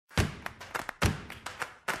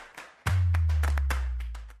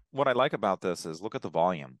what I like about this is look at the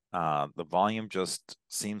volume. The volume just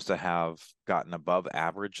seems to have gotten above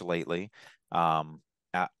average lately.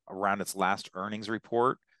 Around its last earnings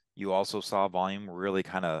report, you also saw volume really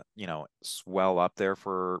kind of, swell up there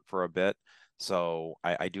for a bit. So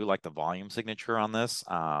I do like the volume signature on this.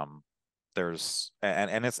 And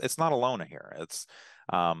it's not alone here. It's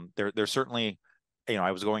there's certainly,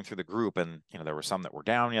 I was going through the group and there were some that were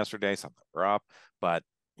down yesterday, some that were up, but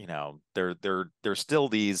there's still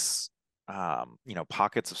these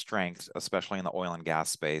pockets of strength, especially in the oil and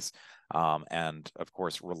gas space. And of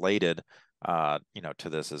course, related to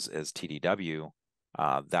this is TDW.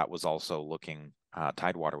 That was also looking,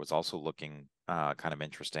 Tidewater was also looking kind of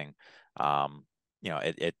interesting.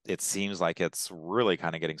 It seems like it's really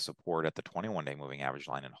kind of getting support at the 21-day moving average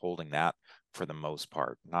line and holding that for the most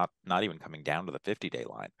part, not even coming down to the 50-day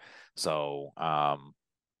line. So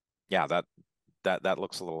yeah, that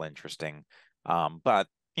looks a little interesting. But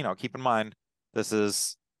keep in mind this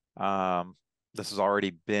is this has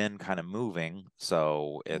already been kind of moving,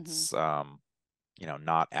 so it's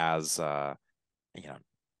not as you know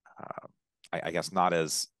I guess not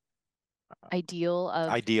as Ideal of.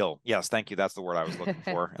 ideal. Yes, thank you. That's the word I was looking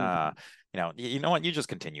for. You know what? You just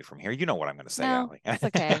continue from here. You know what I'm going to say, No, Allie. it's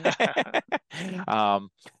okay. Um,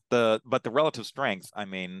 but the relative strength, I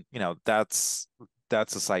mean, that's a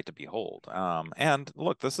sight to behold. And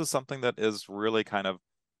look, this is something that is really kind of,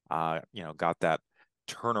 got that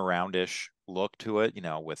turnaround-ish look to it,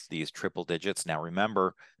 with these triple digits. Now,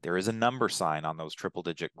 remember, there is a number sign on those triple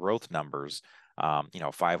digit growth numbers.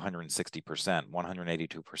 560%,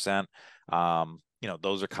 182%.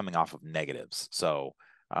 Those are coming off of negatives. So,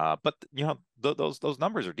 but those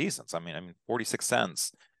numbers are decent. I mean, 46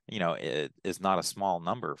 cents, it is not a small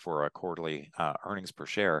number for a quarterly earnings per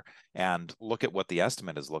share. And look at what the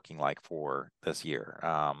estimate is looking like for this year.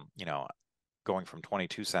 Going from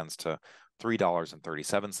 22 cents to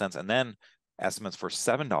 $3.37, and then estimates for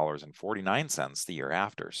 $7.49 the year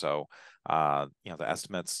after. So, the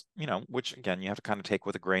estimates, which again, you have to kind of take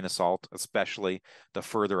with a grain of salt, especially the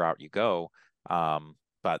further out you go.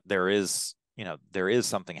 But there is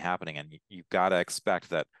something happening, and you've got to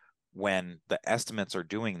expect that when the estimates are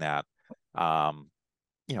doing that, um,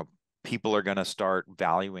 people are going to start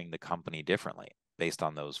valuing the company differently based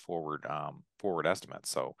on those forward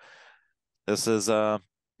estimates. So this is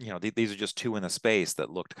these are just two in the space that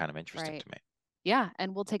looked kind of interesting Right. to me. Yeah,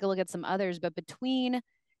 and we'll take a look at some others, but between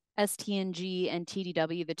STNG and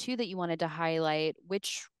TDW, the two that you wanted to highlight,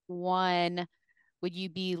 which one would you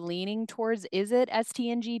be leaning towards? Is it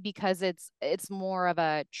STNG because it's more of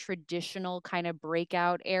a traditional kind of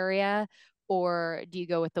breakout area, or do you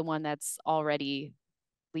go with the one that's already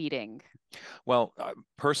leading? Well,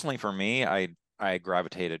 personally for me, I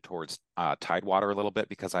gravitated towards Tidewater a little bit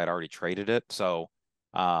because I had already traded it. So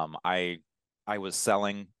I was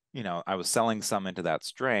selling, I was selling some into that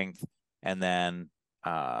strength, and then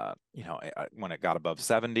when it got above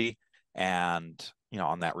 70, and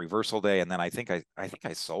on that reversal day, and then I think I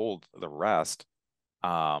sold the rest,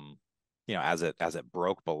 as it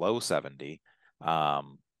broke below 70.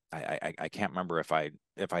 Um, I can't remember if I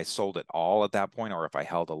sold it all at that point or if I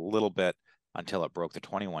held a little bit until it broke the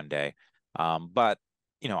 21 day. But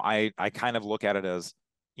I kind of look at it as,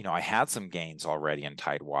 I had some gains already in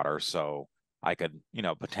Tidewater, so I could,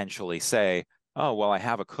 potentially say, oh, well, I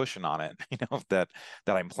have a cushion on it, that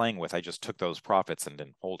I'm playing with. I just took those profits and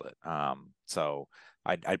didn't hold it. So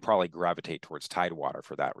I'd probably gravitate towards Tidewater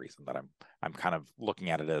for that reason, that I'm kind of looking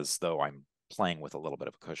at it as though I'm playing with a little bit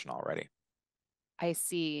of a cushion already. I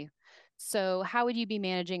see. So how would you be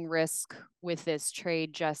managing risk with this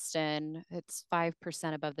trade, Justin? It's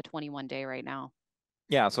 5% above the 21 day right now.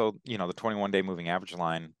 Yeah, so the 21-day moving average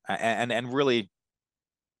line, and really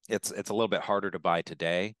it's a little bit harder to buy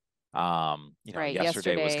today. Right.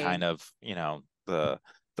 Yesterday was Yesterday. kind of, the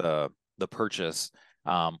the purchase,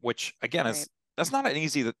 which again Right. is that's not an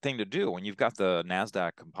easy thing to do when you've got the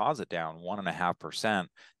Nasdaq Composite down 1.5%,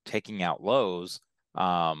 taking out lows.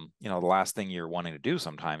 The last thing you're wanting to do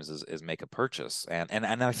sometimes is make a purchase, and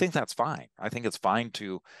I think that's fine. I think it's fine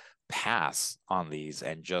to pass on these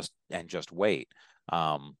and just wait.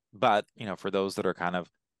 But for those that are kind of,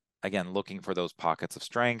 again, looking for those pockets of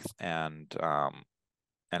strength and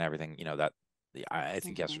everything, that I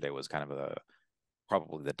think Mhm. yesterday was kind of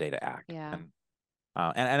probably the day to act. Yeah.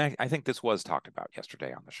 And I think this was talked about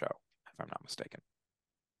yesterday on the show, if I'm not mistaken.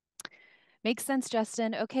 Makes sense,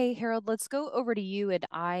 Justin. Okay, Harold, let's go over to you at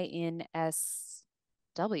INSW,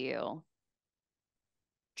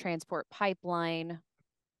 Transport Pipeline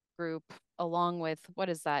Group, along with what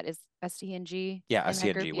is that? Is STNG Yeah, in that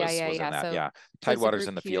group? SCNG Yeah, was yeah, was in yeah. that. So Yeah, there's a Tidewater's group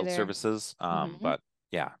in the here field there. services, Hmm. but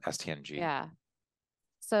Yeah, STNG. Yeah.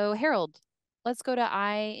 So Harold, let's go to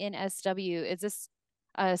INSW. Is this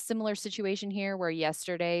a similar situation here where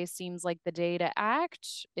yesterday seems like the day to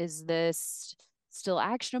act? Is this still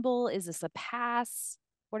actionable? Is this a pass?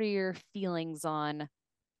 What are your feelings on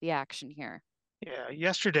the action here? Yeah,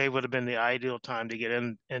 yesterday would have been the ideal time to get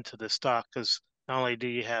into the stock because not only do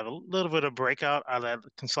you have a little bit of breakout out of that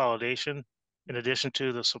consolidation, in addition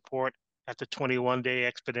to the support at the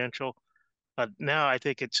 21-day exponential, but now I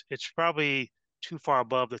think it's probably too far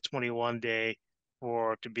above the 21-day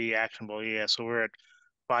for it to be actionable. Yeah, so we're at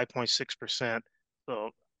 5.6%. So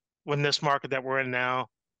when this market that we're in now,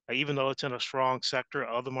 even though it's in a strong sector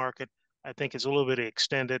of the market, I think it's a little bit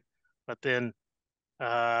extended, but then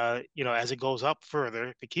as it goes up further,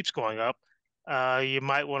 if it keeps going up, you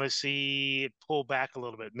might want to see it pull back a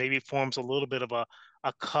little bit. Maybe it forms a little bit of a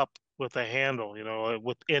cup with a handle,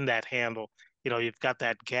 within that handle. You've got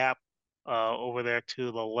that gap over there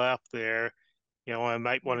to the left there. I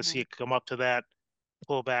might want to see Hmm. it come up to that,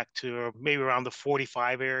 pull back to maybe around the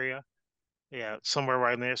 45 area. Yeah, somewhere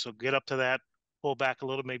right in there. So get up to that, pull back a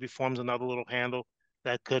little, maybe forms another little handle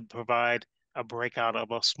that could provide a breakout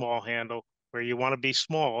of a small handle where you want to be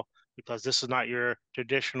small because this is not your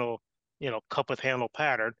traditional, cup with handle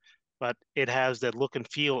pattern, but it has the look and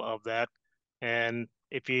feel of that. And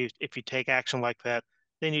if you take action like that,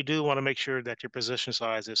 then you do want to make sure that your position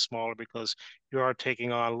size is smaller because you are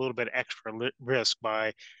taking on a little bit extra risk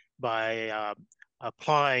by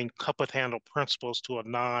applying cup with handle principles to a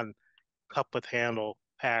non cup with handle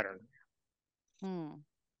pattern. Hmm.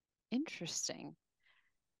 Interesting.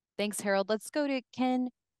 Thanks, Harold. Let's go to Ken.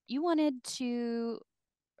 You wanted to,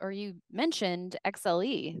 or you mentioned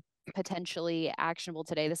XLE potentially actionable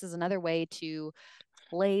today. This is another way to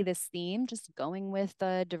play this theme, just going with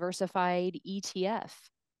a diversified ETF.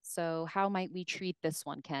 So, how might we treat this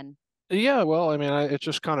one, Ken? Yeah, well, I mean, it's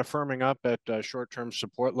just kind of firming up at short-term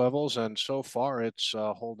support levels, and so far it's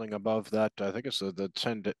holding above that. I think it's the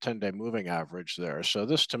 10-day moving average there. So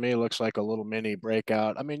this to me looks like a little mini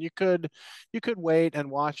breakout. I mean, you could wait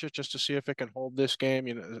and watch it just to see if it can hold this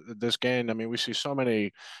game. This game. I mean, we see so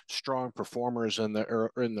many strong performers in the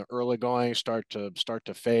early going start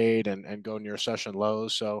to fade and go near session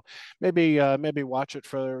lows. So maybe watch it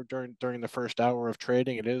for during the first hour of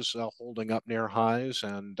trading. It is holding up near highs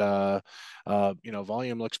and.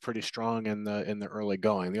 Volume looks pretty strong in the early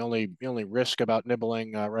going. The only risk about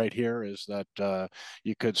nibbling right here is that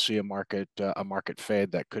you could see a market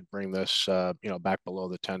fade that could bring this back below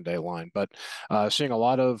the 10-day line. But seeing a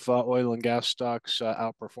lot of oil and gas stocks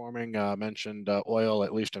outperforming. Mentioned oil,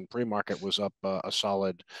 at least in pre-market, was up a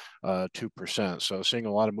solid 2%. So seeing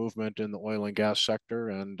a lot of movement in the oil and gas sector,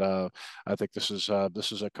 and I think this is a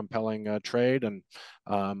compelling trade. And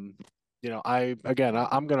I'm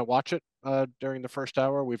going to watch it during the first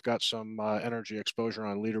hour. We've got some energy exposure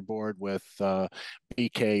on leaderboard with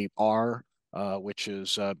BKR, which is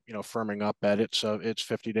firming up at its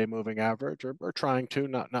 50-day moving average, or trying to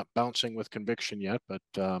not bouncing with conviction yet, but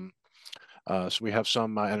so we have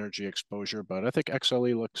some energy exposure. But I think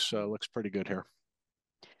XLE looks pretty good here.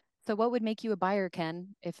 So, what would make you a buyer, Ken,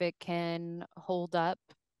 if it can hold up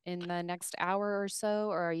in the next hour or so?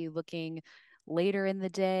 Or are you looking later in the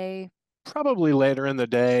day? Probably later in the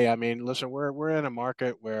day. I mean, listen, we're in a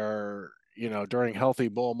market where, during healthy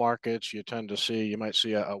bull markets, you might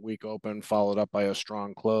see a weak open followed up by a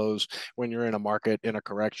strong close. When you're in a market in a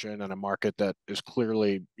correction and a market that is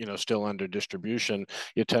clearly, still under distribution,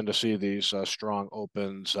 you tend to see these strong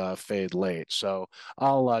opens fade late. So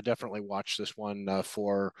I'll definitely watch this one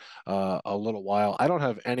for a little while. I don't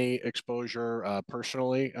have any exposure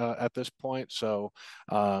personally at this point, so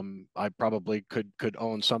I probably could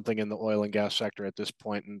own something in the oil and gas sector at this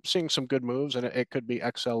point, and seeing some good moves, and it could be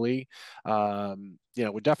XLE.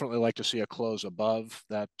 Would definitely like to see a close above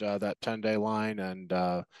that 10-day line, and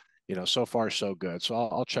so far so good. So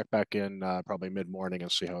I'll check back in probably mid morning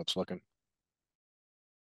and see how it's looking.